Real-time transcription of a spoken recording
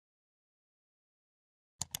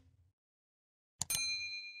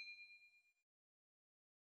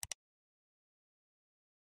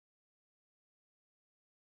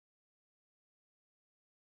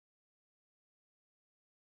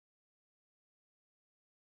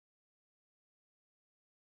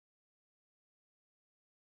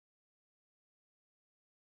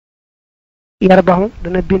yarbahu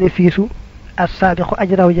dana bénéfice as-sabiqu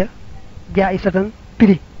aji raw ja jaa'isatan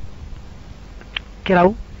prix ki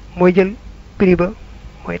raw mooy jël prix ba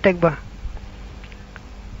mooy teg ba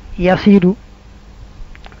yasiidu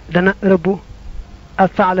dana rëbbu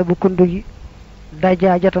al-fa'la bu kundu gi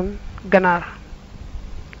dajaajatan ganaar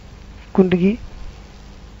kundu gi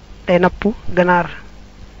day napp ganaar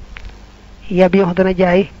yabiix dana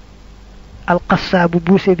jaay alqassaabu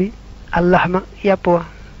buuse bi allahma yàpp wa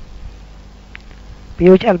bi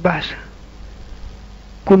ñëw ci albaas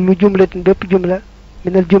kullu jumlatin bépp jumla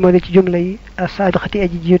minal jumali ci jumla yi as-saabiqati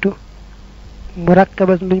aji jiitu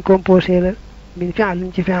murakkabat luñ composé la min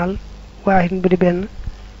fi'lin ci fi'al waahidin bu di benn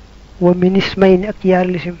wa min ismayni ak ci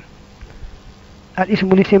yaari lisim al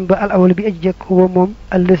ismu lisim ba al awal bi aji jëkk huwa moom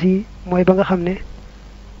allasi mooy ba nga xam ne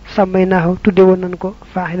sàmmaynaahu tudde woon nañ ko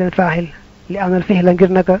faaxilan faaxil li anal fixla ngir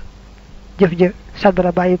naka jëf ja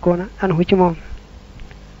sadara bàyyikoona anhu ci moom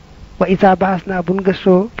wa isa baxas naa buñ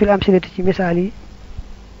gëstoo fil amsilati ci misaal yi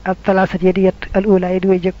ak talaasat yedi yet al ula yi di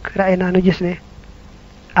way jëkk raay naa nu gis ne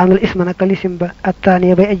anal isma naka lisim ba ak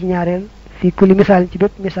taaniya bay aji ñaareel fii kulli misaal ci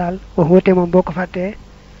bépp misaal wa huwa te moom boo ko fàttee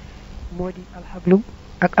moo di alxablu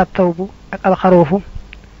ak at tawbu ak alxaroofu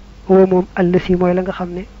huwa moom allasi mooy la nga xam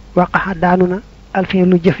ne waqaxa daanu na alfihi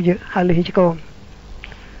lu jëf ja xàll yi ci kawam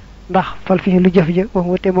ndax fal fihi lu jëf ja wax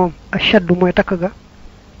wate moom ashaddu mooy takk ga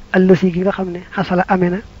allasi gi nga xam ne xasala amee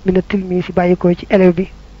na mina tilmi si bàyyikoo ci élève bi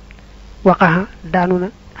waqaxa daanu na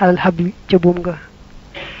xalal xabli ca buum nga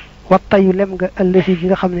wattayu lem nga allasi gi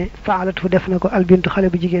nga xam ne faalatu def na ko albintu xale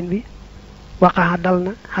bu jigéen bi waqaxa dal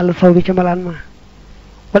na xalal saw bi ca malaan ma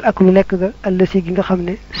wal ak lu lekk ga allasi gi nga xam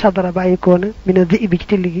ne sadara bàyyikoo na mina zi bi ci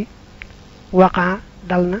till gi waqaxa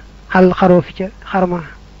dal na xalal xaroo fi ca xarma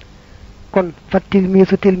kon fa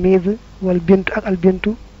tilmiisu tilmiis wal bintu ak al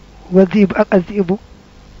bintu wa ziibu ak al ziibu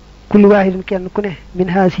kullu waahidin kenn ku ne min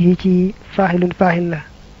haasihi ci faahilun faahil la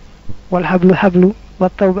wal xablu xablu wa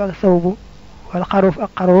tawbu ak sawbu wal xaroof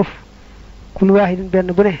ak xaroof kullu waahidin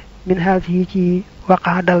benn bu ne min haasihi ci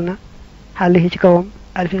waqaa dal na xaalihi ci kawam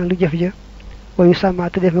alfin lu jëf ja wa yusamma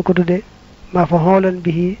te def na ko tudde maf'uulun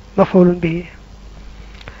bihi maf'uulun bihi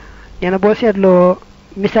nee na boo seetloo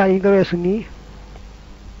misaal yi nga weesu nii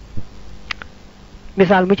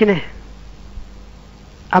misaal mu ci ne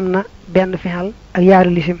am na benn fixal ak yaari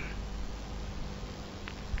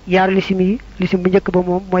lisim yi lisim bu njëkk ba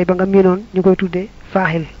moom mooy ba nga miinoon ñu koy tuddee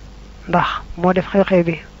faaxil ndax moo def xew-xew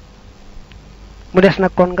bi mu des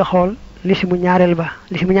nag kon nga xool lisimu ñaareel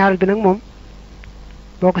bi nag moom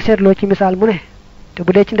boo ko seetloo ci misaal mu ne te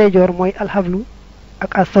bu dee ci ndeyjoor mooy alxablu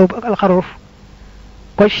ak alsawb ak alxaroof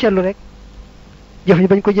ko ci seetlu rek jëf ji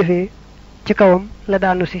bañ ko jëfee ci kawam la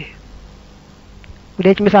daanu si bu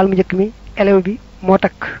dee ci misaal mu njëkk mi élève bi moo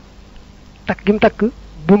takk gi mu takk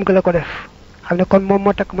buum ga la ko def xam ne kon moom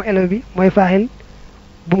moo takk mooy élève bi mooy faaxil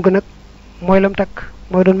buum ga nag mooy lam takk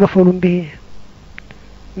mooy doon maf'uulun bihi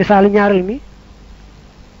misaalu ñaareel mi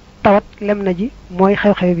tawat lem na ji mooy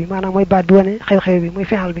xew-xew bi maanaam mooy baat bi wane xew-xew bi mooy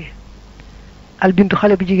fexal bi albintu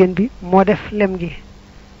xale bu jigéen bi moo def lem gi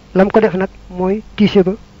lam ko def nag mooy tiise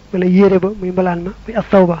ba wala yére ba muy mbalaan ma muy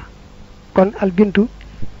astaw ba kon albintu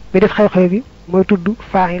bi def xew-xew bi mooy tudd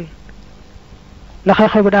faaxil la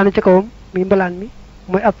xew-xew ba daanu ci kawam muy mbalaan mi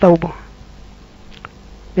mooy astaw ba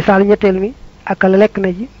misaalu ñetteel mi ak la lekk na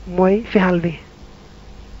ji mooy fexal bi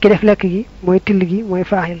ki def lekk gi mooy till gi mooy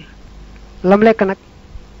faaxil lam lekk nag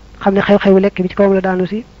xam ne xew-xewu lekk bi ci kawam la daanu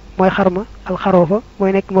si mooy xarma alxaroofa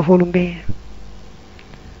mooy nekk maf'uulun bihi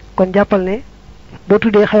kon jàppal ne boo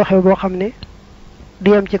tuddee xew-xew boo xam ne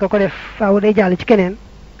du yem ci ka ko def faaw day jàll ci keneen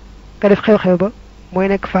ka def xew-xew ba mooy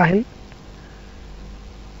nekk faaxil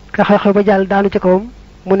ka xew-xew ba jàll daanu ci kawam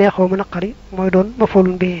mu neexoo mu naqari mooy doon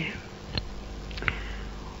maf'uulun bihi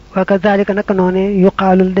wa kazalika naka noone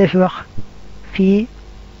yuqaalul defi wax fii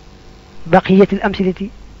baqiyatil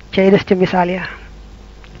amsilati cay des ca misaal ya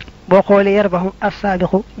boo xoolee yarbaxu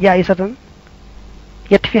as-saabiqu jaayisatan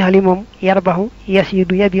yett fi xali moom yarbaxu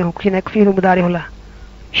yasiidu yabiixu ku ci nekk fiilu mudaari'u la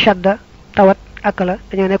shadda tawat akala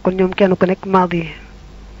dañoo nekkoon ñoom kenn ku nekk maadi yi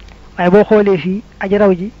waaye boo xoolee fii aji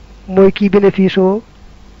raw ji mooy kii bénéfice oo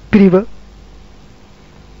prix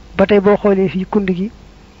ba tey boo xoolee fii kund gi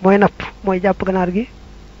mooy napp mooy jàpp ganaar gi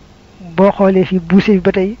boo xoolee fii buuse bi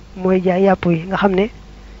ba tey mooy jaay yàpp yi nga xam ne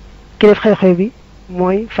ki def xew-xew bi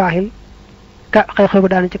mooy faaxil ka xew-xew ba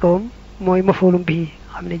daanu ci kawam mooy maf'uulun bihi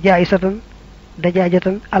xam ne jaayisatan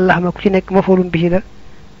dajaajatan allahma ku ci nekk maf'uulun bihi la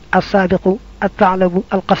as-saabiqu at-ta'labu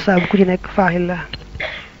al-qassaabu ku ci nekk faaxil la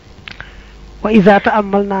wa iza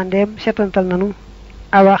ta'ammal naa ndeem setantal nanu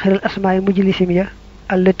awaaxiral asmaa yi mujj lisim ya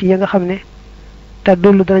allati ya nga xam ne te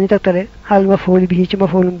dullu danañu tegtale xal maf'uul bihi ci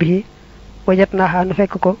maf'uulun bihi wajat naaxaa nu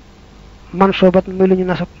fekk ko mansubat muy luñu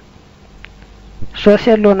nasab so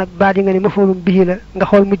seetloo nag baat yi nga ni maf'ulun bihi la nga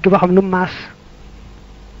xool mujj ba xam lu maas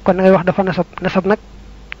kon ngay wax dafa nasab nag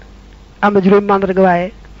am na juróom mandarga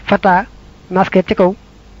waaye fata maske ci kaw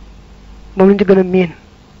moom lañu ci gën a miin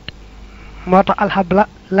moo tax alxabla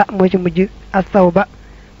la moo ci mujj as-sawba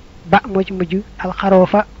ba moo ci mujj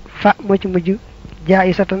alxaroofa fa moo ci mujj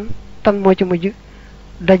jaayisatan tan moo ci mujj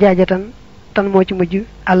dajaajatan tan moo ci mujj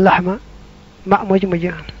allahma ma moo ci mujj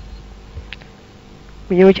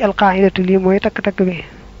mu ñëw ci alqaidatu lii mooy takk-takk bi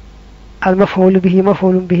al maf'ul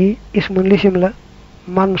bihi ismun lisim la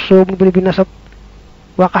mansub bu bi nasab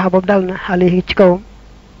waqaxa boobu dal na alayhi ci kawam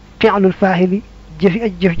fi'lul faa'ili jëfi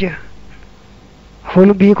aj jëf ja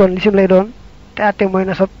maf'ul bihi kon lisim lay doon te àtte mooy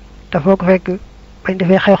nasab te foo ko fekk bañ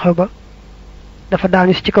defee xew-xew ba dafa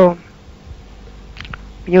daanu ci kawam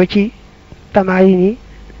ñëw ci tamarin yi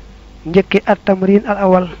njëkki at tamrin al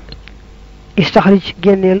awal istaxrij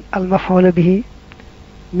génneel al maf'ul bihi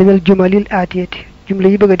min al jumalil atiyati jumla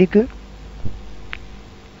yi bëgg a dikk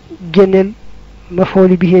génneel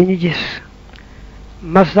maf'ul bihi ñu gis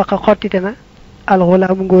masaqa xottite na al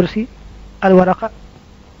ghulaamu ngóor si al waraqa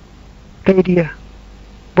kayit ya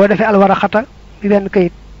boo defee al waraqata bi benn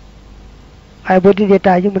kayit waaye boo dindee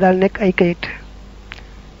taaji mu daal nekk ay kayit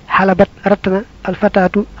xalabat ratt na al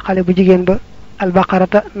fataatu xale bu jigéen ba al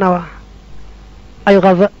baqarata nawa ay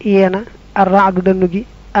gaza yeena ar raadu dannu gi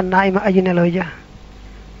an naima aji nelaw ja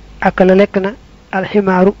ak la lekk na al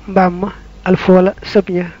ximaaru mbaam ma al foola sëb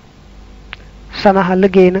ña sanaxa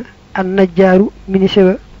liggéey na an najjaaru ministre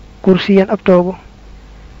ba kursiyan ab toogu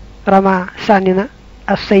rama sànni na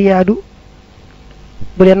as sayaadu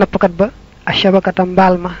bu dee nappkat ba a shabakata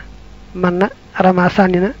mbaal ma man na rama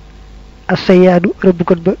sànni na as sayaadu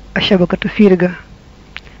rëbbukat ba a shabakata fiir ga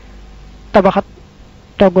tabaxat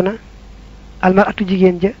togg na almaratu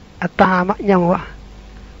jigéen ja ak taxaama ñam wa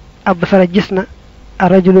ab sara gis na a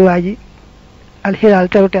rajulu waa ji alxilaal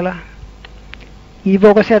terute la yi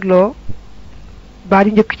boo ko seetloo baat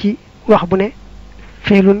yi njëkk ci wax bu ne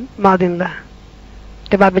fi'lun maadin la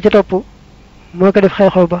te baat ba ca topp moo ko def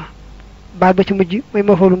xew-xew ba baat ba ci mujj mooy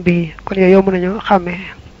maf'ulun bihi kon yooyu yomb nañu xàmmee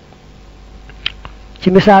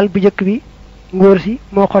ci misaal bu njëkk bi ngóor si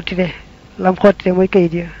moo xottite lam xottite mooy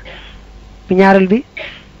kayit ya bu ñaareel bi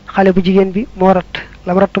xale bu jigéen bi moo rat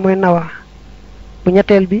lam ratt mooy nawa bu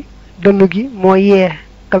ñetteel bi dënnu gi moo yee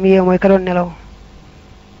kam yee mooy ka doon nelaw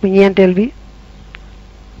bu ñeenteel bi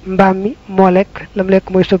mbaam mi moo lekk lam lekk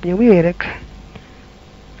mooy sob ña mu yooyu rek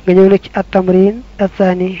nga ñëw na ci at tamrin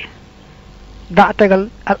athani da tegal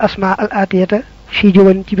al asma al atiyata fii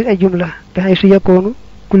jumal ci biir ay jumla bi xay su yakkoonu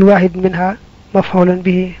kul wahid minha maf'ulan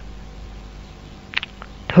bihi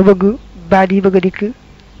dafa bëgg baat yi bëgg a dikk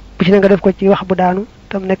bu ci na nga def ko ci wax bu daanu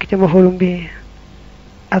tam nekk ci maf'ulun bihi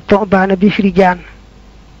ak tobaana bi firi jaan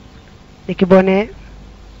niki boo nee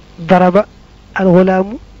daraba al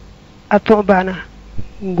ghulaamu ak tobaana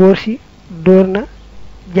ngóor si dóor na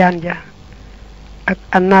jaan ja ak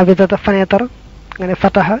an naafidata fenêtre nga ne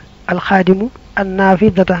fataha al xaadimu an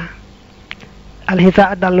naafidata al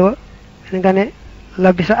hisaa dalwa nga ne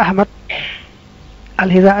labisa ahmad al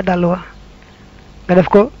hisaa dalwa nga def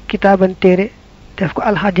ko kitaaban téere def ko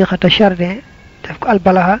al hadiqata jardin def ko al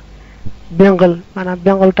balaha bengal maanaam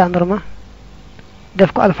bengalu tàndarma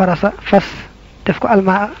def ko al farasa fas def ko al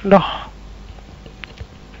maa ndox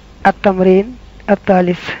at tamrin at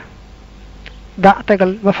thalith da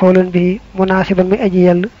tegal maf'ulun bihi munaasiban muy aji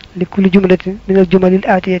yell li kulli jumlatin min al jumalil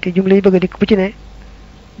atiyati jumla yi bëgg a dikk bu ci ne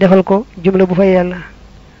defal ko jumla bu fa yell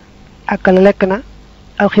ak la lekk na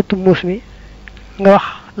alxitu muus mi nga wax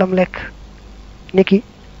lam lekk niki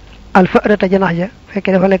alfarata janax ja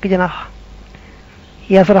fekkee dafa lekk janax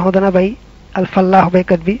yasraxu dana bay alfallaahu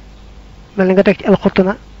baykat bi mel ni nga teg ci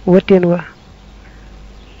alxutna wëtteen wa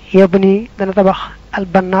yebb nii dana tabax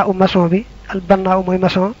albannaa u maçon bi albannaa u mooy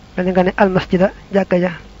maçon mel ni nga ne almasjida jàkka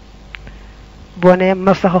ja boo ne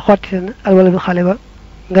masaxa xottite na alwaladu xale ba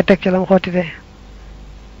nga teg ci lam xottite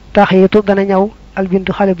taxiitu dana ñaw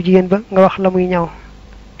albintu xale bu jigéen ba nga wax la muy ñaw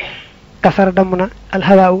kasar damm na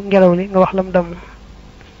alhawaawu ngelaw li nga wax lam damm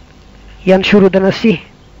yan shuru dana si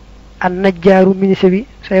an najjaaru ministre bi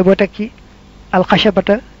say boo teg ci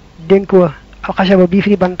alxashabata dénk wa alxashaba bii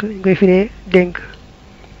firi bant ñu koy firee dénk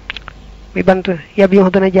muy bant yab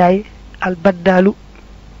yox dana jaay albaddaalu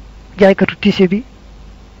jaaykatu tissé bi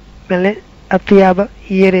mel ne ak tiyaaba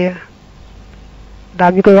yére ya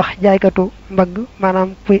daam ñu koy wax jaaykatu mbagg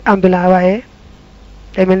maanaam puy ambulant waaye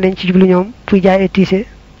day mel nañ ci jublu ñoom puy jaay ay tissé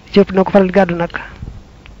jëpp na ko faral gàddu nag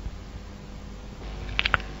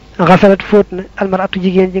xasalat fóot na almaratu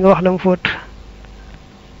jigéen ji nga wax la mu fóot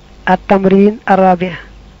at tamrin arabi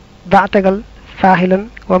da tegal faaxilan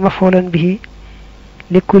wa maf'ulan bihi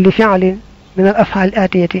li kulli fi'lin min al af'al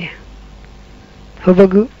atiyati fa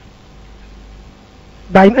bëgg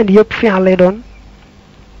bàyyim andi yëpp fi'al lay doon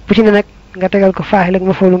bu ci ne nag nga tegal ko faaxil ak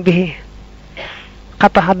maf'ulun bihi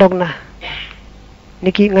xataxa dog na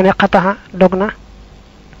niki nga ne xataxa dog na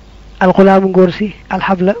alxulaamu ngóor si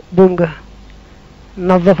alxabla buum nga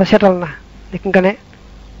nazafa setal na niki nga ne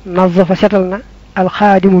nazafa setal na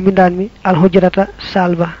alxaadimu mbindaan mi alxujrata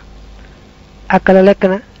salba akala lekk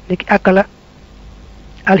na niki akala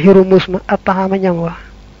alxiru muus ma attaxaama ñam wa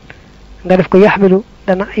nga def ko yaxmilu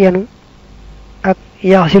dana yenu ak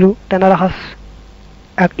yaxsilu dana raxas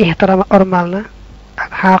ak ihtarama ormal na ak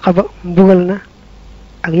xaaqaba mbugal na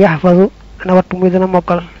ak yaxfazu dana wattu muy dana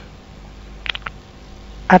mokkal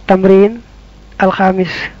at tamrin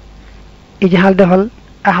alxamis ijxal defal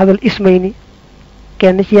ahadul ismayni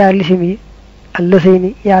kenn ci yaar lisim yi al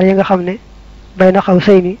lësayni yaar yi nga xam ne bay na xaw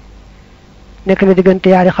sayni nekk na diggante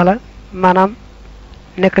yaari xala maanaam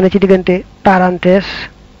nekk na ci diggante parenthèse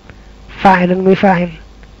faaxilan muy faaxil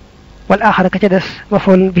wal axara ka ca des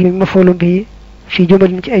mafoolun bii fii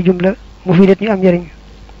jumalin ci ay jumla mu fi det ñu am njëriñ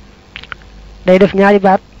day def ñaari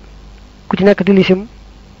baat ku ci nekk di lisim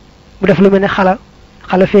mu def lu mel ne xala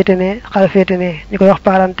féete ne ñu koy wax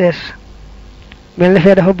parenthèse mel ne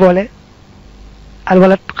fee dafa boole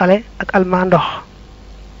alwalat xale ak alma ndox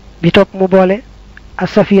bi topp mu boole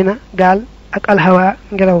asafina gaal ak alhawa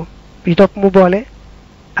ngelaw bi topp mu boole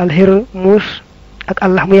alxir muus ak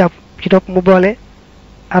allah mu yàpp bi ci topp mu boole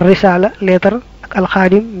al risala leetar ak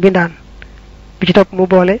alxaadim mbindaan bi ci topp mu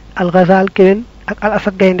boole alxazal kéwél ak al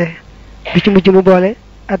asad gaynde bi ci mujj mu boole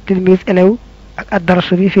ak tilmis élève ak ad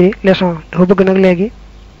darsu bi fii leçon dafa bëgg nag léegi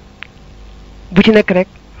bu ci nekk rek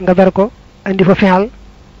nga ber ko andi fa fi'al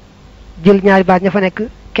jël ñaari baat ña fa nekk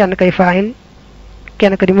kenn kay faa'il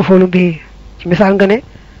kenn ka di maf'ulun bihi ci misaal nga ne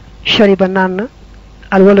shariba naan na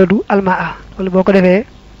alwaladu almaa wala boo ko defee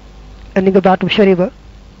andi nga baatu shariba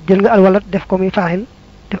jël nga alwalad def ko muy faa'il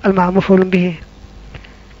def almaa maf'ulun bihi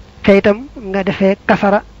te itam nga defee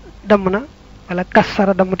kasara damm na wala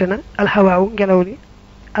kasara dammute na alhawaawu ngelaw li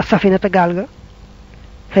asafinata gaal ga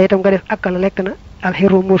te itam nga def akala lekk na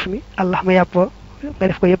alxiru muus mi allah ma yàppoo nga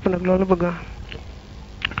def ko yépp nag loolu bëgg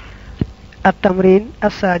at tamrin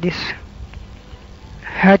as-sadis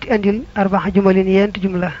haati andil arba'a jumalin yent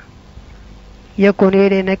jumla yekkoon yooyu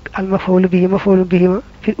day nekk al maf'ul bihi ma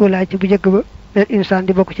fi ula ci bu jëkk ba minal insaan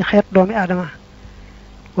di bokk ci xeet doomi aadama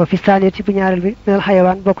wa fi saaniyat ci bu ñaareel bi minal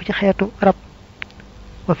xayawaan bokk ci xeetu rab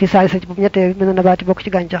wa fi saalisa ci bu ñetteel bi minal nabaati bokk ci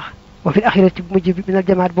gàncax wa fi axirat ci bu mujj bi minal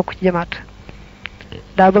jamaat bokk ci jamaat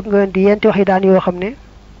daa bëgg nga di yenti wax yi daan yoo xam ne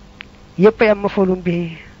yépp ay am maf'ulun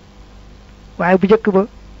bihi waaye bu jëkk ba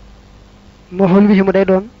maf'ul bihi mu day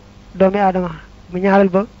doon doomi aadama bu ñaareel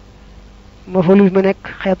ba maf'ul bihi mu nekk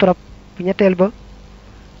xeetu rab bu ñetteel ba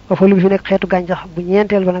maf'ul bihi nekk xeetu gàncax bu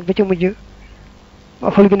ñeenteel ba nag ba ci mujj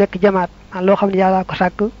maf'ul bi nekk jamaat man loo xam ne yàlla ko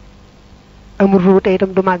sàkk amul ruu te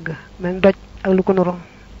itam du màgg mel doj ak lu ko nuru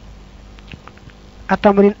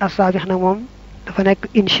at-tamrin as-sabih nag moom dafa nekk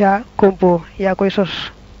insha compo yaa koy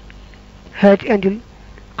sos xeeti indil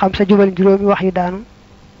xam sa jumal juróomi wax yu daanu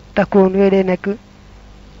takkoon yooyu day nekk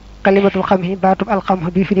kalimatul xam yi baatub alxam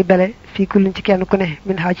bi fi di bele fii kullin ci kenn ku ne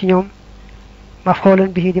min xaa ci ñoom maf'ulun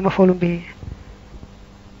bihi di maf'ulun bihi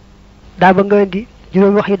daa ba nga indi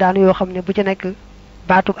juróomi wax yu daanu yoo xam ne bu ci nekk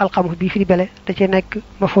baatub alxam bi fi di bele da ci nekk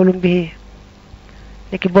maf'ulun bihi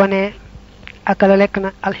nekki boo nee akala lekk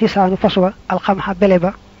na alxisaanu faswa alxamxa bele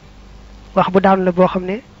ba wax bu daanu la boo xam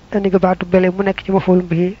ne indi nga baatu bele mu nekk ci maf'ulun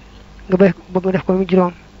bihi nga bëgg nga def ko mu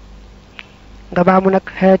juróom nga baa mu nag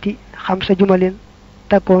xeeti xam sa jumalin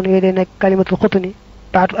takkoon yooyu day nekk kalimatul xutni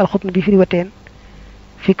baatu alxutni bi fi di wateen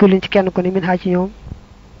fi kullin ci kenn ko ni min xaa ci ñoom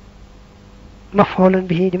maf'ulun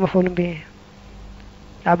bihi di maf'ulun bihi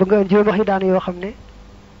daa bëgg nga indi juróom wax yi daanu yoo xam ne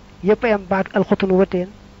yépp ay am baatu alxutnu wateen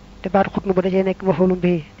te baatu xutnu ba da cee nekk maf'ulun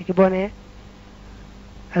bihi di ki boo nee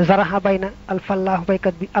zaraxa bay na alfallaahu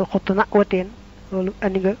baykat bi alxutna wateen loolu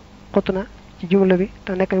andi nga xutna ci jumla bi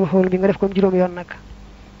te nekk maf'ul bi nga def ko juróom yoon nag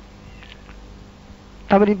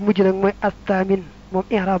tamit bu mujj nag mooy astamin moom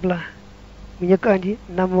i'rab la mu ñëkk andi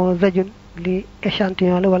namozajun li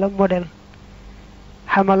échantillon la wala modèle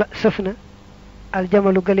xamala sëf na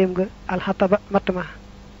aljamalu gëléem nga alxataba matt ma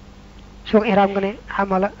soo ko i'rab nga ne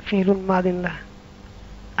xamala fi'lun maadin la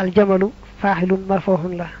aljamalu faaxilun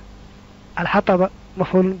marfuuxun la alxataba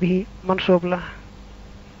maf'ulun bihi mansoob la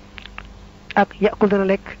ak yàqul dana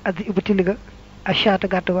lekk addi ibu tilliga ashaata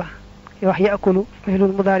gàtt ba wax yàqulu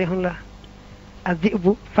fi'lun mudaarihun la addi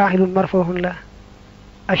ibu faaxilun marfuuxun la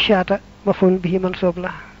ashaata maf'ulun bihi mansoob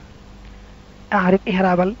la aarib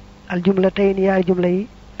ihraabal al jumlatayn yaari jumla yi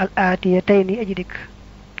al aatiyatayni aji dikk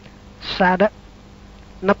saada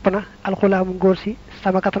napp na alxulaamu ngóor si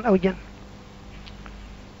samakatan aw jën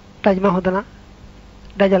tajmahu dana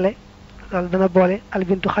dajale wala dana boole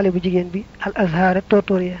albintu xale bu jigéen bi al azhara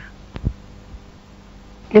tóotóor ya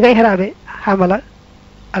ni nga ihraabe xamala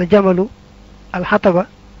al jamalu al xataba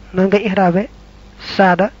noonu nga ihraabe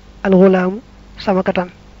saada al xulaamu samakatan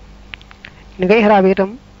ni nga ihraabe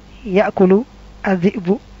itam yaakulu al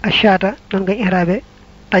zibu al shaata noonu nga ihraabe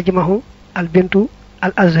tajmahu al bintu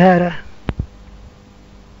al azhara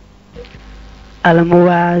al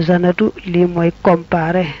muwazanatu li mooy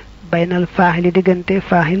comparé baynal faaxili diggante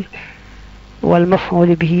faaxil wal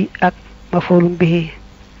maf'ul bihi ak maf'ulun bihi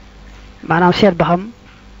maanaam seet ba xam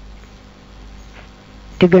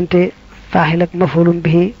diggante faaxil ak maf'ulun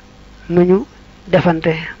bihi nu ñu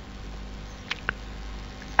defante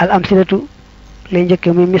al amsilatu lay njëkke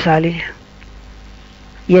muy misaali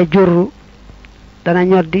ya jurru dana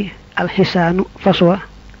ñoddi al xisaanu faswa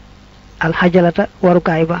al xajalata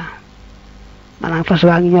warukaay ba maanaam fas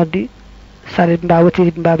waa ngi ñoddi sarit mbaa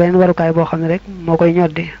watirit mbaa beneen warukaay boo xam ne rek moo koy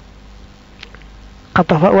ñoddi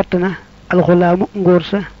xatafa watt na alxulaamu ngóor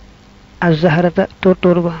sa azzahrata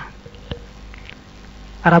tóortóor ba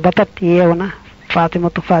rabatat yeew na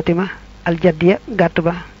fatimatu fatima aljaddiya gàtt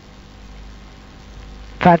ba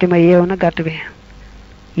fatima yeew na gàtt bi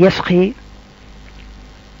yasqi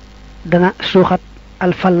dana suuxat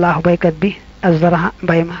alfallaahu baykat bi azzaraha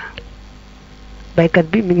mbay ma baykat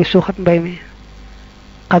bi mi ngi suuxat mbay mi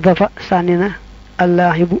xadafa sànni na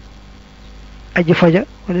allaahibu aji foja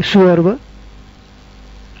wala suwar ba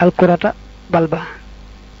alkurata bal ba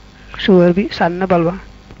suwar bi sànni na bal ba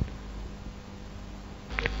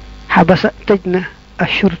xabasa tëj na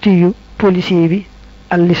ashurtiyu policier bi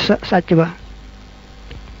allissa sàcc ba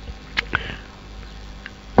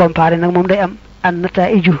comparé nag moom day am an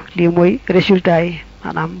nataiju lii mooy résultat yi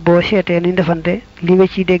maanaam boo seetee nuñ defante li nga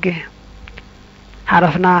ciy déggee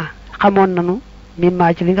xaraf naa xamoon nanu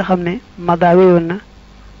mimmaa ci li nga xam ne mada wéyoon na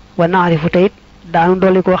wa naarifu tayit daanu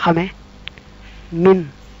dolli koo xamee min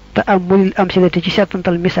te am mulil am silati ci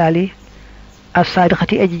settantal misaal yi as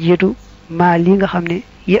saabixati aji jiitu maa lii nga xam ne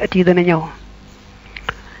yëat yi dana ñëw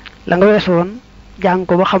la nga weesu woon jàng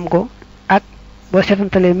ko ba xam ko ak boo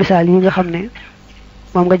settantalee misaal yi nga xam ne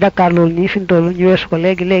moom nga jàkkaar loolu nii fi mu toll ñu weesu ko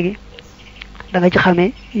léegi da nga ci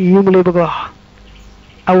xamee yi mu lay bëgg a wax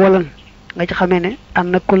awalan nga ci xamee ne an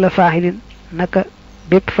na kulla faaxilin naka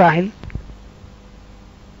bépp faaxil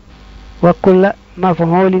wa kulla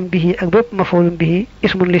maf'ulin bihi ak bépp maf'ulun bihi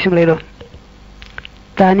ismun lisim lay doon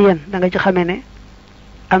taaniyan da nga ci xamee ne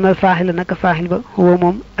amal faaxil naka faaxil ba huwa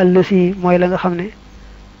moom allasi mooy la nga xam ne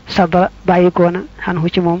sadara bàyyikoona xanhu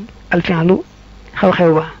ci moom alfi'lu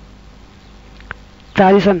xew-xew ba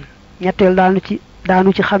taalisan ñetteel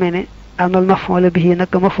daanu ci xamee ne amal maf'ul bihi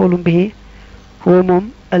naka maf'ulun bihi huwa moom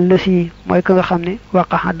allasi mooy ka nga xam ne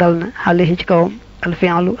waqaxa dal na alayhi ci kawam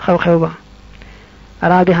alfi'lu xew-xew ba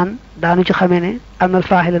raabihan daanu ci xamee ne amal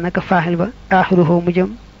faaxil naka faaxil ba aaxiruhu mu jëm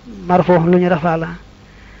marfoox lu ñu rafaa la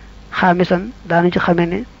xaamisan daanu ci xamee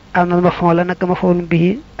ne amal maf'ul naka maf'ulun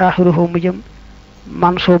bihi aaxiruhu mu jëm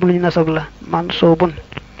mansuub lu ñu nasab la mansuubun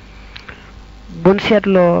bun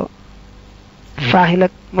seetloo faaxil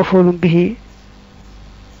ak maf'ulun bihi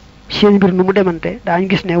seen mbir nu mu demante daañu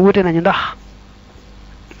gis ne wuute nañu ndax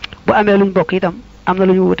bu amee luñ bokk itam am na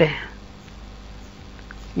lu ñu wute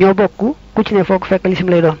ñoo bokk ku ci ne foo ko fekk lisim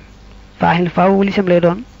lay doon faaxil faaw lisim lay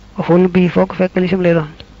doon maf'ulun bihi foo ko fekk lisim lay doon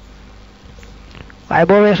waaye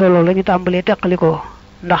boo weesoo loolu la ñu tàmbalee teqali ko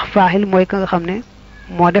ndax faaxil mooy ka nga xam ne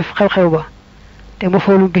moo def xew-xew ba te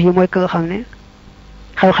maf'ulun bihi mooy ka nga xam ne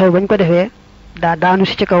xew-xew bañ ko defee daanu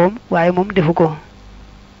si ci kawam waaye moom defu ko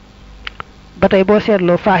ba tey boo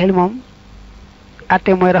seetloo faaxil moom atte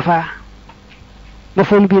mooy rafaa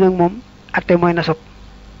maf'ul bi nag moom atte mooy nasab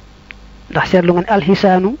ndax seetlu nga ne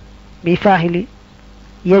alxisaanu bi faaxili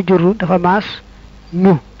yajurru dafa maas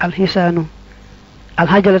nu alxisaanu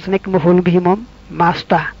alxajalata nekk maf'ul bi moom maas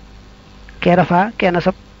ta kee rafaa kee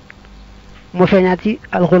nasab mu feeñaat ci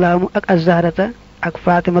alxulaamu ak azzahrata ak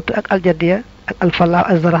fatimatu ak aljaddiya ak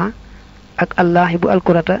alfalaahu azzaraha ak allaahibu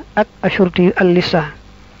alkurata ak ashurtiyu allissa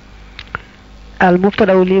al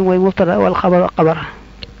mubtada lii mooy mubtada wal xabaru xabar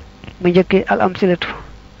mu njëkkee al amsilatu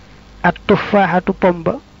at tufaaxatu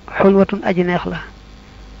pomba xulwatun aji neex la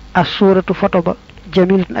as suuratu foto ba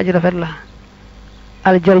jamilatun aji rafet la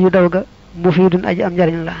al jaryu daw ga mufiidun aji am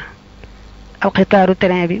njariñ la al xitaaru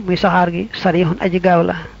terrain bi muy saxaar gi sarixun aji gaaw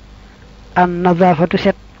la an nadaafatu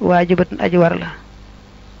set waajibatun aji war la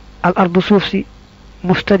al ardu suuf si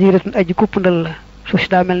mustadiratun aji kuppandal la suuf si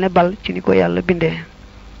daa mel ne bal ci ni ko yàlla bindee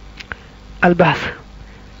albahs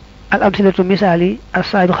al amsilatu misali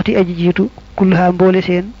as-sabiqati aji jitu kulluha mbolé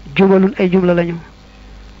sen jumalun ay jumla lañu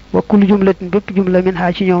wa kullu jumlatin bépp jumla min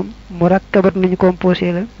ha ci ñoom murakkabat nañu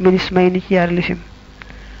composé la min ismayni ci yaar lisim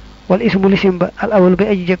wal ismu lisim ba al awal ba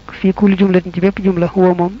aji jëk fi kullu jumlatin ci bépp jumla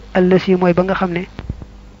huwa mom allasi moy ba nga xamné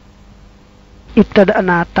ibtada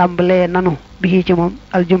ana tambalé nanu bi ci mom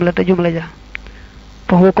al jumla ta jumla ja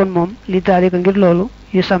fa kon mom li dalika ngir lolu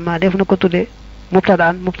yu sama def na ko tuddé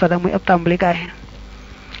mubtada muy ab tambali kay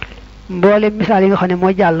mbolé misal yi nga xamné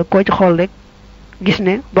moy jall ko ci xol rek gis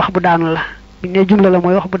né wax bu daanu la bu né jumla la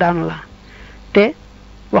moy wax bu daanu la té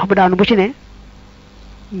wax bu daanu bu ci né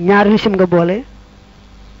ñaar lisim nga bolé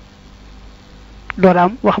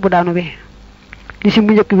doram wax bu daanu bi lisim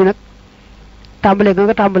bu ñëk bi nak tambalé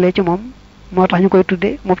nga tambalé ci mom motax ñukoy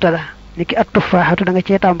tuddé mubtada niki at-tufahatu da nga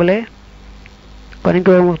ci tambalé kon ñu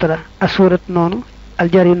koy mubtada as-surat nonu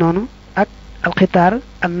al-jari nonu ak al-qitar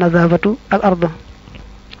an-nazafatu al-ardu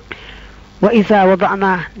wa isa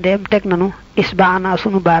wada'na dem tek nanu isba'na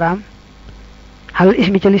sunu baram hal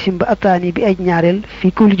ismi ci lisim ba atani bi ay ñaarel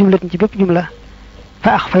fi kulli jumlatin ci bépp jumla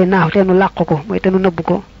fa akhfayna tenu laqko moy tenu nëbb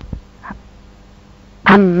ko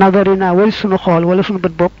an nadarina wal sunu xol wala sunu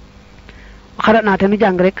bët bop xarana tenu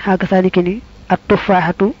jang rek haka saniki ni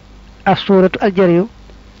at-tufahatu as-suratu al-jariyu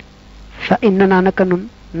fa innana nakanun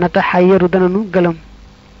natahayyaru dananu galam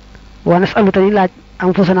wa nas'alu tani laaj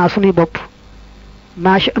anfusana sunu bop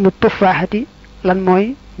ma sha'nu tufahati lan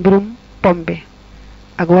moy mbirum pombe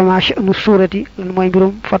ak wa ma sha'nu surati lan moy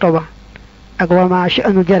mbirum photo ba ak wa ma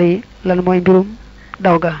sha'nu jari lan moy mbirum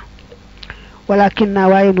dawga walakinna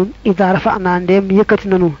wayunun idha rafa'na ndem yekati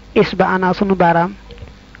nanu isba'ana sunu baram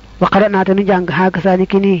wa qara'na tanu jang haka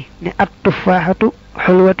saniki ni ne at-tufahatu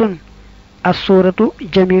hulwatun as-suratu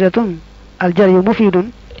jamilatun al-jari mufidun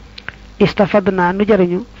istafadna nu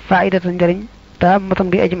jariñu fa'idatan jariñ ta matam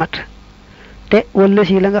bi ajmat te wala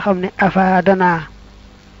ci la nga xamne afadana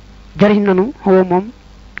jariñ nanu huwa mom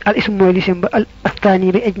al ismu moy lisim ba al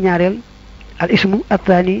athani bi aj ñaarel al ismu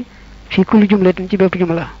athani fi kulli jumlatin ci bépp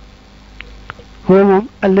jumla huwa mom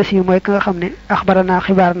allasi moy ka nga xamne akhbarana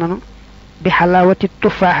khibar nanu bi halawati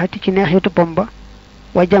tufahati ci neexitu pomba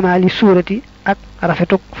wa jamali surati ak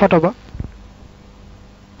rafetuk photo ba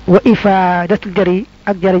wa ifadatul jari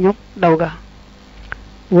ak jariñu dawga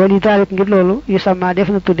wali dalik ngir lolu yusamma def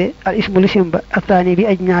na tudde al ismu lisim ba athani bi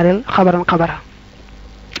aj ñaarel khabaran khabara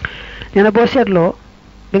neena bo setlo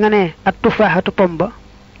bi nga ne at tufahatu pomba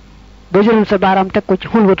bo jëlul sa baram tek ko ci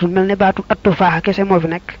xulwatul melne baatu at tufaha kesse mo fi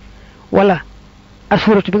nek wala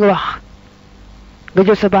asuratu bi nga wax nga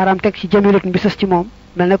jël sa baram tek ci jamilatun bi sess ci mom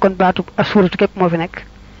melne kon baatu asuratu kep mo fi nek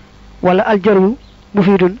wala al jaru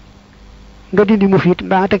mufidun nga dindi mufid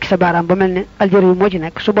ba nga tek sa baram ba melne al jaru mo ci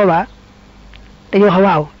nek su boba dañu wax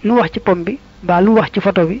waaw lu wax ci pom bi ba lu wax ci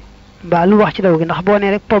photo bi ba lu wax ci daw gi ndax bo ne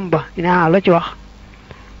rek pom ba dina la ci wax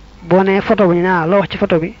bo ne photo bi dina la wax ci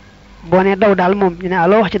photo bi bo ne daw dal mom dina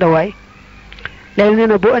la wax ci daw way légui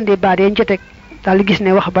neena bo andi baat yañ ci tek dal gis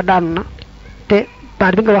ne wax ba daan na te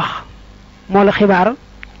baat bi nga wax mo la xibaar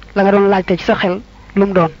la nga doon laajte ci sa xel lu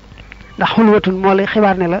mu doon ndax xulwatun mo lay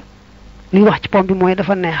xibaar ne la li wax ci pom bi moy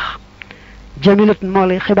dafa neex jamilatun mo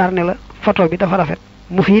lay xibaar ne la photo bi dafa rafet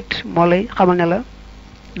mufid mo lay xamal ne la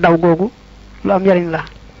daw gogu lu am njariñ la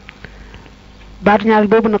baatu ñaar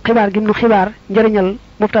bobu na xibaar gi nu xibaar njariñal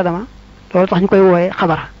mubtada ma lolu tax ñukoy woyé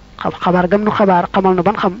xabar gam nu xabar xamal nu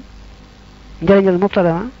ban xam njariñal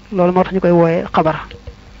mubtada ma lolu mo tax ñukoy woyé xabar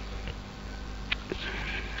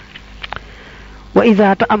wa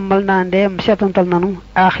idha ta'ammalna ndem setantal nanu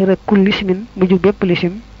akhira kulli ismin muju bepp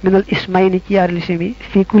lisim min al ismayni ci yar lisimi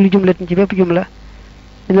fi kulli jumlatin ci bepp jumla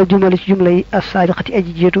min al jumla ci jumla yi as-sabiqati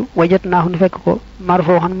aji jitu wajadnahu nu fekk ko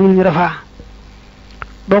marfuhan mu ñu rafa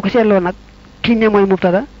boko sétlo nak ki ne moy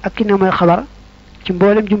mubtada ak ki ne moy xabar ci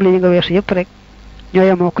mbolem jumla yi nga wessu yépp rek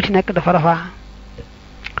ñoyamo ku ci nek dafa rafa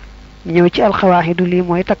ñew ci al khawahidu li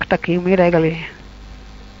moy tak yi muy regal yi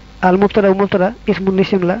al mubtada ismu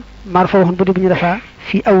lisim la marfuun bu di ñu rafa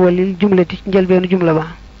fi awwalil jumlati ci njël benu jumla ba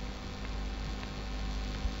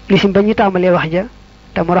lisim bañu tamalé wax ja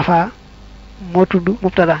ta mu rafa mo tuddu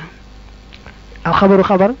mubtada al khabaru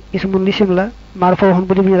khabar ismu lisim la marfuun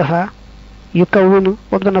bu di ñu rafa yu kawunu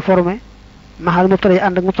wab dana formé mahal mubtada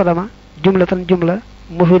and ak mubtada ma jumlatan jumla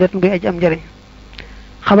mufidat bi aj am jariñ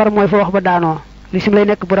khabar moy fa wax ba daano lisim lay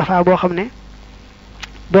nek bu rafa bo xamne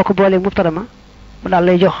boko bolé mubtada ma mu dal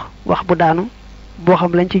lay jox wax bu daanu bo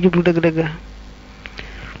xam lañ ci jublu deug deug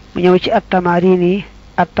mu ñew ci at-tamarini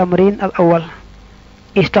at-tamrin al-awwal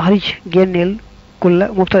istakhrij gennel kull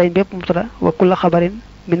mubtada bepp mubtada wa kull khabarin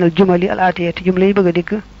min al-jumali al-atiyati jumla yi bëgg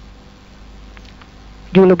dik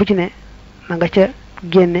jumla bu ci ne nga ca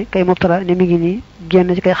génne kay mubtada ne mi ngi nii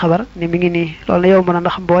génne ci kay xabar ne mi ngi nii loolu na yow mën a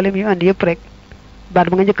ndax mboolem yu andi yëpp rek baat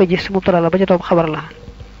ba nga njëkk a gis mubtada la ba ca topp xabar la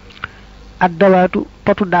ad dawaatu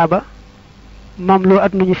potu daaba mam loo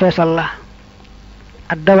at nuñu feesal la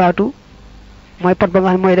ad dawaatu mooy pot ba nga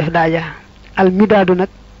xam mooy def daaja al midaadu nag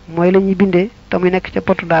mooy la ñuy bindee te muy nekk ca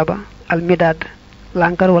potu daaba al midaad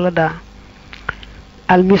lànkar wala daa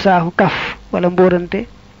al misaahu kaf wala mbóorante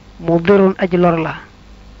mu diroon aji lor la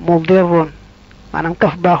mu diroon maanaam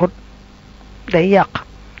kaf baaxut day yàq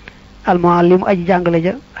al muallimu aji jàngale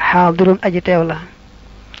ja xaadiroon aji teew la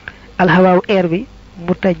al hawaawu air bi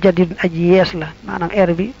mutajaddidun aji yees la maanaam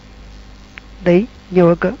air bi day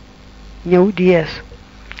ñëw di yees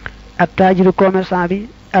at taajiru commerçant bi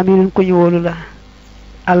aminun ku ñu wóolu la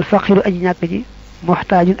al faqiru aji ñàkk ji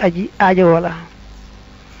muxtaajun aji aajowoo la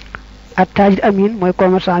at taajir amin mooy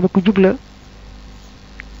commerçant bi ku jubla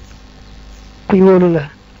ku ñu wóolu la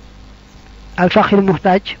al faqiru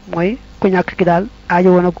muxtaaj mooy ku ñàkk ki daal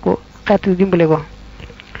aajowoo na ko xeet dimbale ko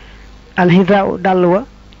al hidaa dàll wa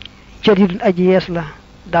jadidun aji yees la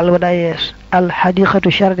dàll wa daa yees al xadiqatu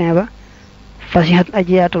jardin ba fasihatun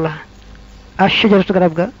aji yaatu la ashajaratu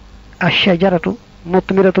garab ga ashajaratu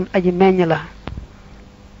mutmiratun aji meññ la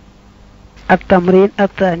at tamrin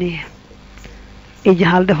athani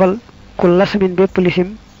ijhal defal kul lasmin bépp lisim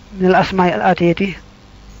min al asmaai al atiyati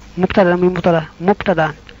mubtada muy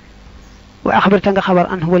mubtadaan wa axbir ta nga xabar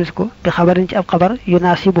an walis ko bi xabarin ci ab xabar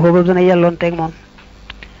yunaasibuhu ba dana yelloon teeg moom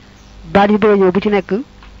baat yi bëgg ñëw bu ci nekk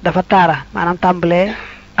dafa taara maanaam tàmbalee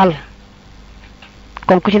al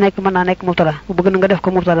kon ku ci nekk mën naa nekk mubtada bu bëgg na nga def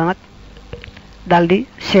ko mubtada nag daldi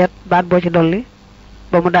seet baat boo ci dolli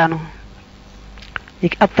ba mu daanu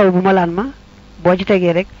yik ab taw bu malaan ma boo ci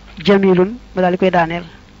tegee rek jamilun ma daal di koy daaneel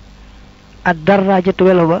ad darajatu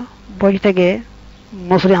welo ba boo ci tegee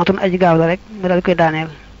musrihatun aji gaaw la rek ma daal di koy daaneel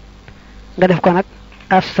nga def ko nag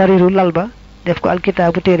as sariru lal ba def ko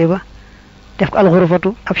alkitaabu téere ba def ko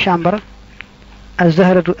alxurufatu ab chambar al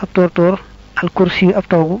zahratu ab tóortóor al kursiyu ab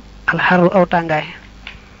toogu al xarru aw tàngaay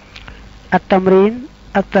at tamrin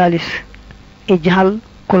at thalis ijhal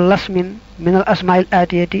kul lasmin min al asmail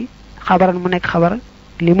atiyati xabaran mu nekk xabar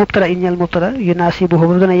li mubtada in ñel mubtada yunaasibuhu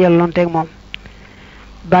ba dana yelloon teeg moom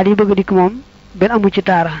baat yi bëgg dikk moom benn amu ci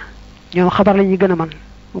taara ñoom xabar la ñuy gën a man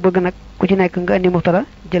mu bëgg nag ku ci nekk nga indi mubtada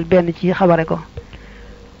jël benn ci xabare ko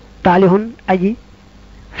taalihun aji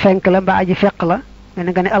fenk la mbaa aji feq la mel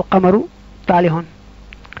nga ne alqamaru taalihun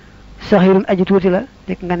saxirun aji tuuti la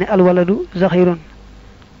nekk nga ne alwaladu zaxirun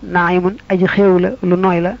naimun aji xéew la lu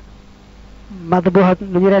nooy la madbuhatun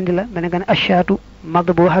lu ñu rendi la mel nga ne ashaatu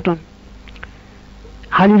madbuhatun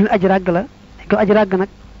xalilun aji ràgg la dañ ko aji ràgg nag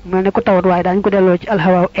mel ne ko tawat waaye daañu ko delloo ci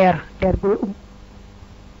alhawaaw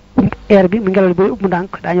air bi mu ngelaw bi mu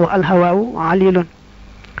ndànk daañu wax alhawaawu alilun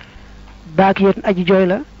baakiyatun aji jooy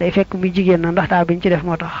la day fekk muy jigéen na ndax taa biñ ci def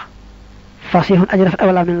moo tax fasihun aji rafet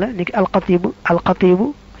awalaamin la niki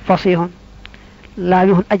alxatibu fasihun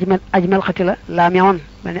laamihun aji melxati la laamihun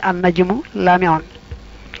mel ni an najmu laamihun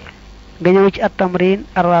nga ñëw ci at tamrin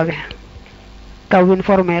arrabi kawwin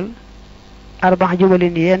formel arbax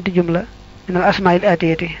jumalin yenti jumla min al asmail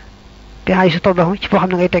atiyati bi hay su toddahu ci foo xam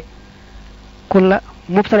ne ngay teg kulla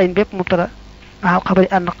mubtadain bépp mubtada maxal xabari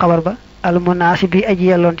ànd xabar ba al munaasib bi aji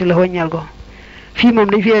yelloon ci la wëññeel ko fii moom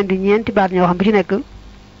dañ fi indi ñeenti baat ñoo xam bu ci nekk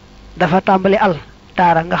dafa tàmbali al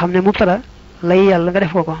taara nga xam ne mubtada lay yàlla nga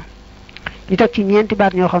def ko ñu teg ci ñeenti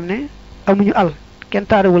baat ñoo xam ne amuñu al kenn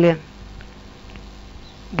taarawu leen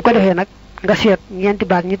bu ko defee nag nga seet ñeenti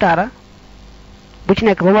baat ñi taara bu ci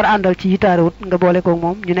nekk ba war a àndal ci yi taarawut nga boole ko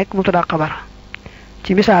moom ñu nekk mubtada xabar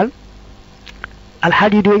ci misaal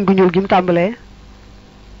alxadiid weñ gu ñuul gi mu tàmbalee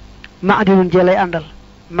maadinun jee lay àndal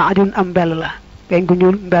maadinun am mbell la weñ gu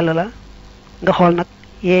ñuul mbell la nga xool nag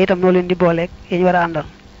yee itam noo leen di booleeg yee ñu war a àndal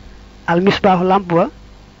al misbaaxu làmp ba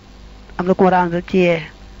am na ku war a àndal ci yee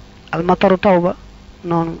al mataru taw ba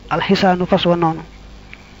noonu alxisaanu fas wa noonu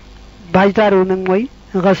baaji taariwu nag mooy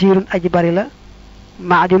xasiirun aji bari la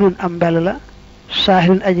maadinun am mbell la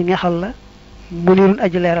saahirun aji ngexal la munirun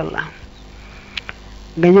aji leeral la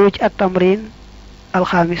nga ñëw ci at tamrin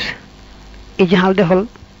alxamis ijhal defal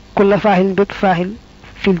kulla faahilin bépp faahil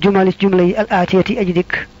fil jumali jumla yi al aatiyati aji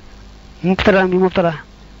dikk mubtada mi mubtada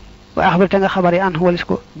wa axbir te nga xabar yi an walis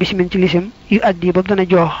ko bismin ci lisim yu addi ba dana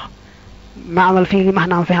joox maamal fii li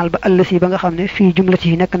maxnaam fexal ba ëllësi ba nga xam ne fii jumlati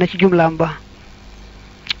yi nekk na ci jumlaam ba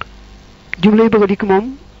jumla yi bëgg a dikk moom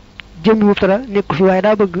jëmmi mubtada nekku fi waaye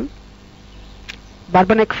daa bëgg baat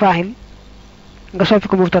ba nekk faahil nga soppi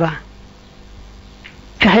ko mubtada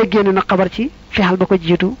fexee génn na xabar ci fexal ba ko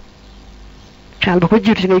jiitu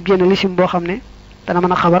ci ngay génn lisim boo xam ne dana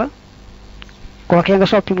mën a xabar kookee nga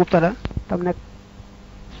soppi mubtada tam nekk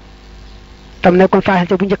tam nekkoon faaxil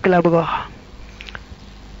ca bu njëkk laa bëgg a wax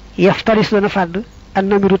yaftaris dana fàdd an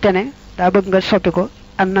namiru tene daa bëgg nga soppi ko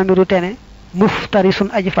an namiru tene muftarisun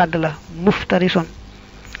aji fàdd la muftarisun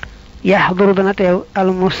yaxduru dana teew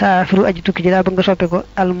al musaafiru aji tukki ji daa bëgg nga soppi ko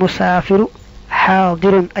al musaafiru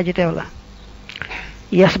xaadirun aji teew la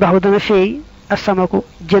yasbaxu dana feey asamaku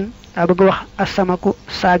jën daa bëgg wax asamaku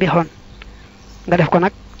saabixoon nga def ko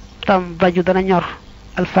nag tam baju dana ñor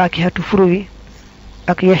alfaakihatu furu wi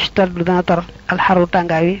ak yashtaddu dana tar alxaru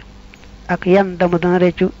tàngaay wi ak yan damu dana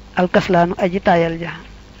reccu alkaslaanu aji taayal ja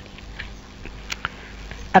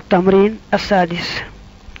at-tamrin as-sadis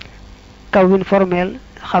kawwin formel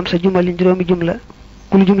xam sa jumalin juróomi jumla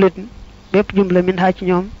kul jumlatin bépp jumla min haa ci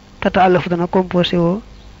ñoom tata àllafu dana composé woo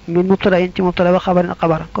min mubtada in ci mubtada wa xabarin ak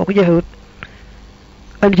xabar kooku jafewut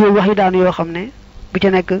andi juróom wax yi daanu yoo xam ne bu ca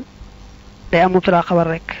nekk day am mubtada xabar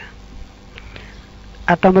rek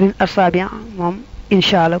at-tamrin as-sabi' moom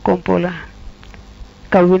insha Allah compo la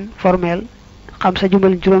kawwin formel xam sa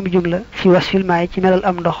jumalin juróomi jumla fi wasfil maay ci melal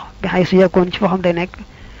am ndox bi xay su yekkoon ci foo xam day nekk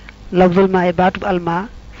lafzul maay baatub alma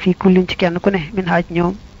fii kullin ci kenn ku ne min haaj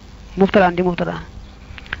ñoom mubtada di mubtada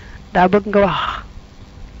daa bëgg nga wax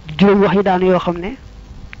juróom wax yi daanu yoo xam ne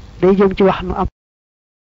day jëm ci wax nu am